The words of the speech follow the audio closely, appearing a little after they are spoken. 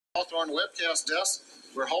Hawthorne webcast desk.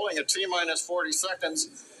 We're holding a T-minus 40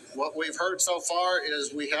 seconds. What we've heard so far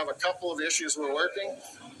is we have a couple of issues we're working.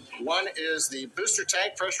 One is the booster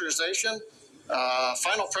tank pressurization.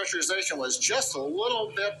 Final pressurization was just a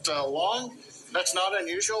little bit long. That's not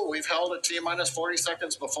unusual. We've held a T-minus 40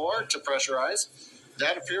 seconds before to pressurize.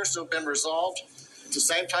 That appears to have been resolved. At the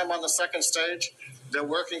same time on the second stage, they're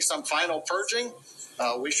working some final purging.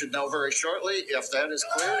 We should know very shortly if that is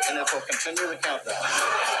clear and if we'll continue the countdown.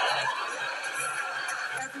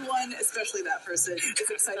 Everyone, especially that person, is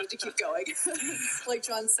excited to keep going. Like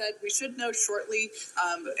John said, we should know shortly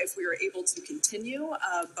if we are able to continue.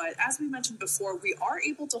 But as we mentioned before, we are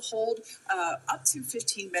able to hold up to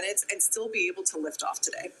 15 minutes and still be able to lift off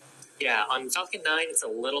today. Yeah, on Falcon 9, it's a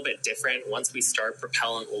little bit different. Once we start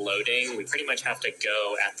propellant loading, we pretty much have to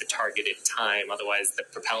go at the targeted time. Otherwise, the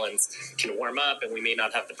propellants can warm up and we may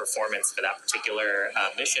not have the performance for that particular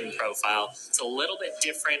mission profile. It's a little bit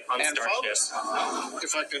different on Starship. Folks,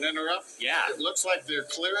 if I can interrupt. Yeah. It looks like they're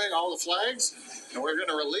clearing all the flags, and we're going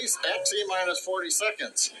to release at T-minus 40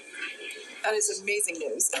 seconds. That is amazing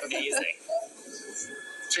news. Amazing.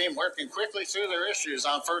 Team working quickly through their issues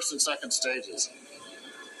on first and second stages.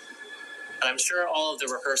 And I'm sure all of the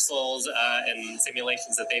rehearsals and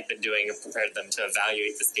simulations that they've been doing have prepared them to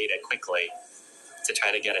evaluate this data quickly to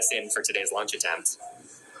try to get us in for today's launch attempt.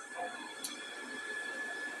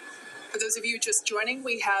 For those of you just joining,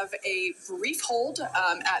 we have a brief hold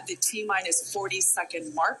at the T-minus 40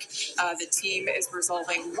 second mark. The team is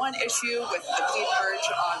resolving one issue with the bleed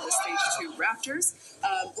purge on the Stage 2 Raptors.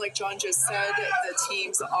 Like John just said, the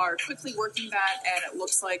teams are quickly working that, and it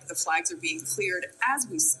looks like the flags are being cleared as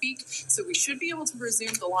we speak. So we should be able to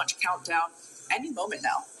resume the launch countdown any moment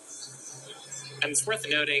now. And it's worth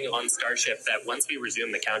noting on Starship that once we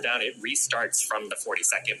resume the countdown, it restarts from the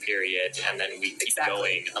 40-second period, and then we keep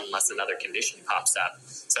going unless another condition pops up.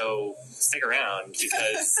 So stick around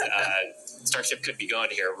because Starship could be going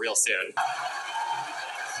here real soon.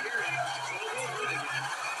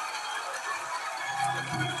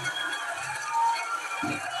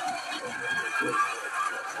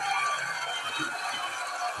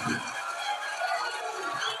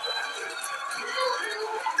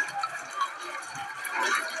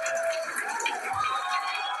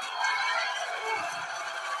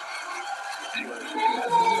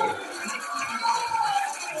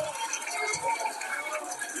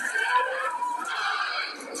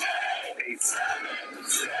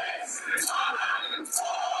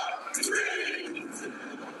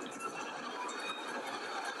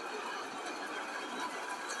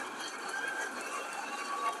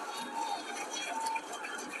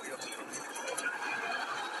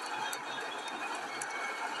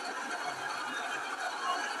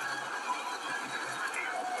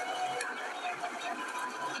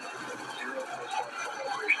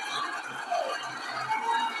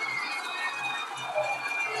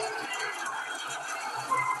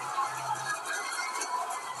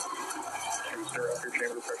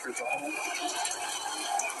 Chamber pressure's on.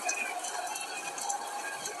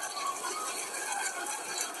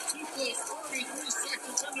 Plus 43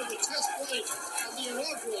 seconds into the test flight of the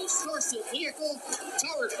inaugural Starship vehicle.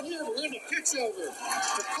 Tower clear to land a pitchover.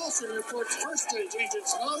 Propulsion reports first stage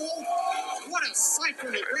engines nominal. What a sight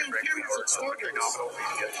from the ground cameras at starters.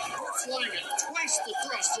 We're flying at twice the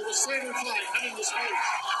thrust of the Saturn V heading to space.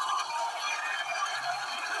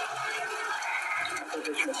 We're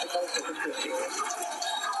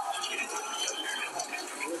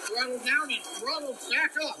throttled down and throttled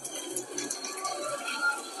back up.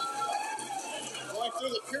 Going through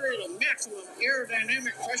the period of maximum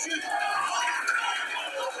aerodynamic pressure.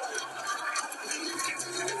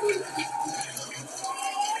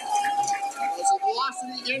 As the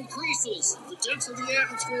velocity increases, the density of the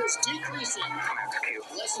atmosphere is decreasing,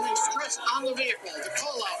 lessening stress on the vehicle. The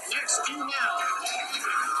call out next to now.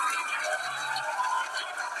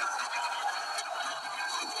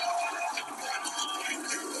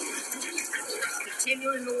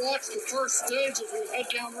 Continuing to watch the first stage as we head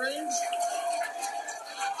down range.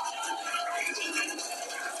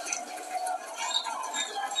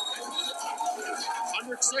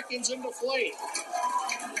 Seconds into flight.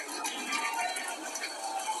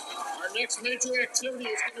 Our next major activity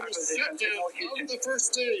is going to be shutdown of the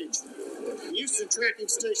first stage. Houston tracking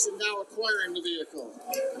station now acquiring the vehicle.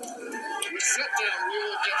 With shutdown, we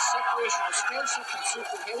will get separation of Starship from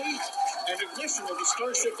Super Heavy and ignition of the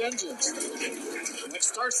Starship engines. When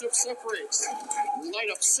Starship separates, we light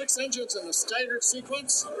up 6 engines in a staggered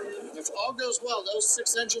sequence. If all goes well, those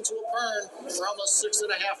 6 engines will burn for almost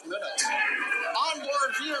 6.5 minutes.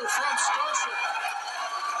 Onboard view from Starship.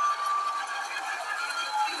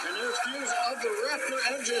 And there first views of the Raptor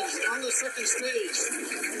engines on the second stage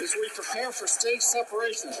as we prepare for stage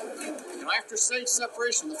separation. And after stage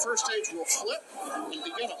separation, the first stage will flip and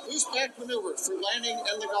begin a boost back maneuver for landing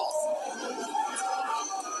in the Gulf.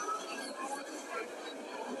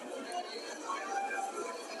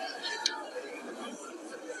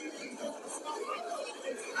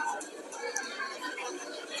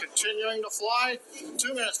 Continuing to fly,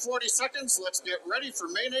 2 minutes 40 seconds. Let's get ready for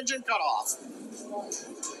main engine cutoff.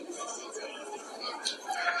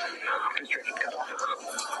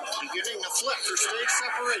 Beginning the flip for stage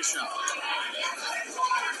separation.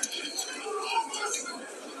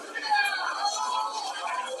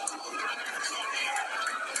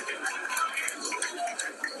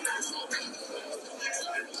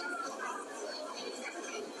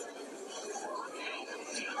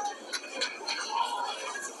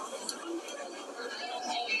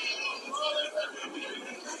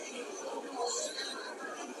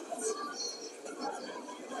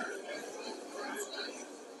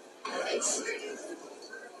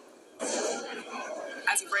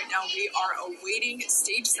 As of right now, we are awaiting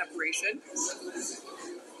stage separation,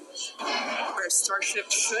 where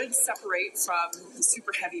Starship should separate from the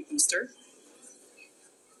Super Heavy booster.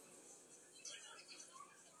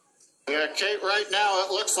 Yeah, Kate, right now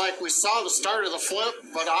it looks like we saw the start of the flip,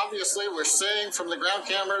 but obviously we're seeing from the ground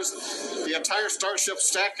cameras the entire Starship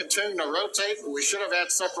stack continuing to rotate. We should have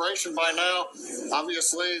had separation by now.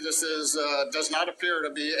 Obviously, this is does not appear to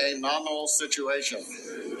be a nominal situation.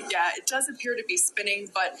 Yeah, it does appear to be spinning,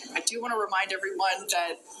 but I do want to remind everyone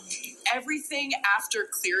that everything after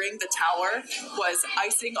clearing the tower was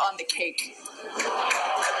icing on the cake.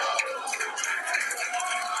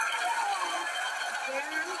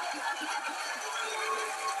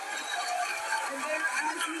 And there,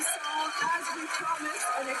 as you saw, as we promised,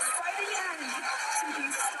 an exciting end to the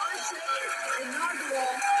Starship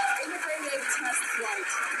inaugural integrated test flight.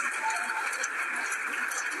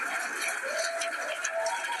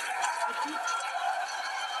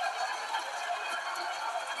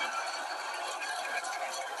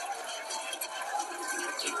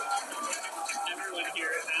 Everyone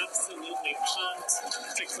here absolutely pumped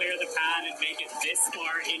to clear the pad and make it this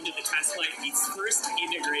far into the test flight. The first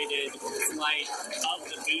integrated flight of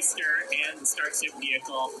the booster and the Starship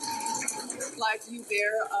vehicle. Live view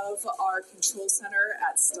there of our control center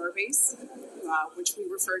at Starbase, which we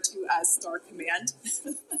refer to as Star Command.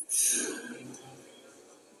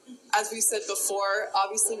 As we said before,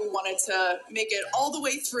 obviously we wanted to make it all the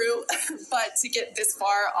way through, but to get this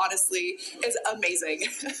far, honestly, is amazing.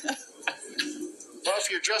 Well,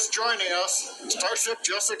 if you're just joining us, Starship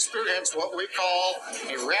just experienced what we call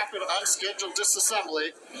a rapid unscheduled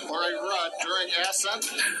disassembly, or a RUD, during ascent.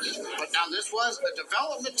 But now this was a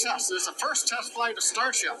development test. This is the first test flight of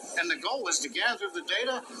Starship, and the goal was to gather the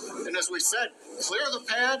data, and as we said, clear the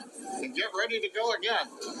pad and get ready to go again.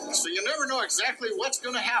 So you never know exactly what's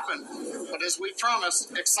going to happen, but as we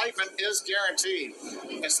promised, excitement is guaranteed.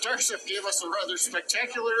 And Starship gave us a rather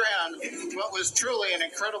spectacular end, what was truly an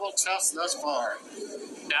incredible test thus far.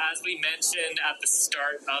 As we mentioned at the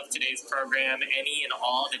start of today's program, any and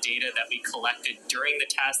all the data that we collected during the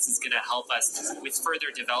test is going to help us with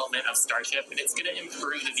further development of Starship, and it's going to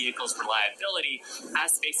improve the vehicle's reliability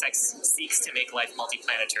as SpaceX seeks to make life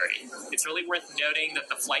multiplanetary. It's really worth noting that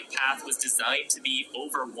the flight path was designed to be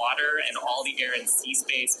over water and all the air and sea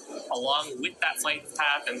space, along with that flight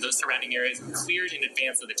path and those surrounding areas cleared in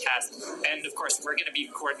advance of the test. And of course, we're going to be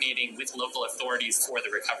coordinating with local authorities for the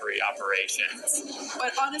recovery operations.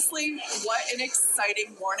 But honestly, what an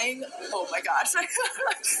exciting morning. Oh my gosh.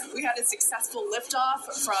 We had a successful liftoff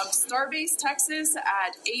from Starbase, Texas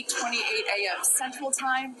at 8:28 a.m. Central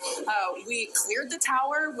Time. We cleared the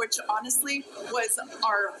tower, which honestly was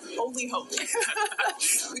our only hope.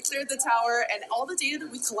 We cleared the tower, and all the data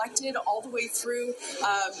that we collected all the way through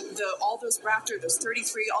all those Raptor, those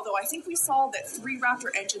 33, although I think we saw that 3 Raptor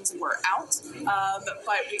engines were out,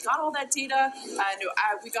 but we got all that data, and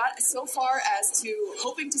we got so far as to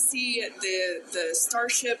hoping to see the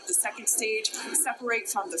Starship, the second stage, separate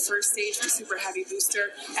from the first stage, the Super Heavy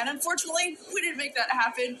booster. And unfortunately, we didn't make that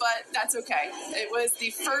happen, but that's okay. It was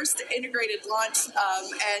the first integrated launch,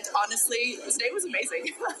 and honestly, today was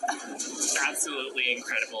amazing. Absolutely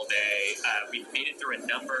incredible. whole day. We made it through a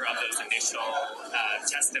number of those initial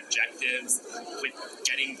test objectives with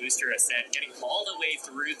getting booster ascent, getting all the way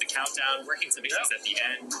through the countdown, working some issues at the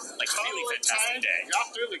end. Like, really fantastic day.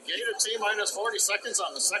 Got through the gate at T-minus 40 seconds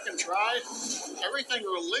on the second try. Everything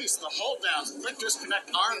released, the hold downs, quick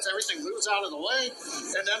disconnect arms, everything moves out of the way.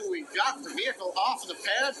 And then we got the vehicle off of the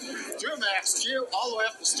pad, through max Q, all the way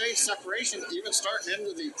up to stage separation, even starting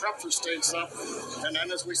into the prep for stage up. And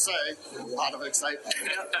then, as we say, a lot of excitement.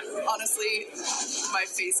 Honestly, my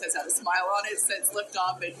face has had a smile on it since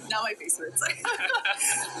liftoff, and now my face hurts.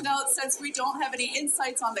 Now, since we don't have any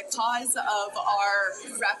insights on the cause of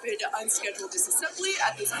our rapid unscheduled disassembly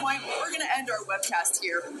at this point, we're going to end our webcast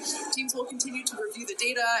here. Teams will continue to review the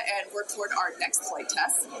data and work toward our next flight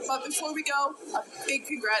test. But before we go, a big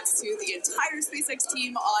congrats to the entire SpaceX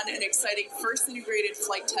team on an exciting first integrated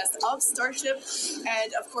flight test of Starship.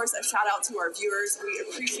 And of course, a shout out to our viewers. We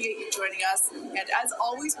appreciate you joining us. And as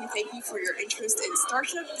always, we thank you for your interest in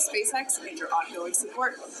Starship, SpaceX, and your ongoing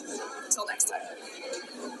support. Until next time.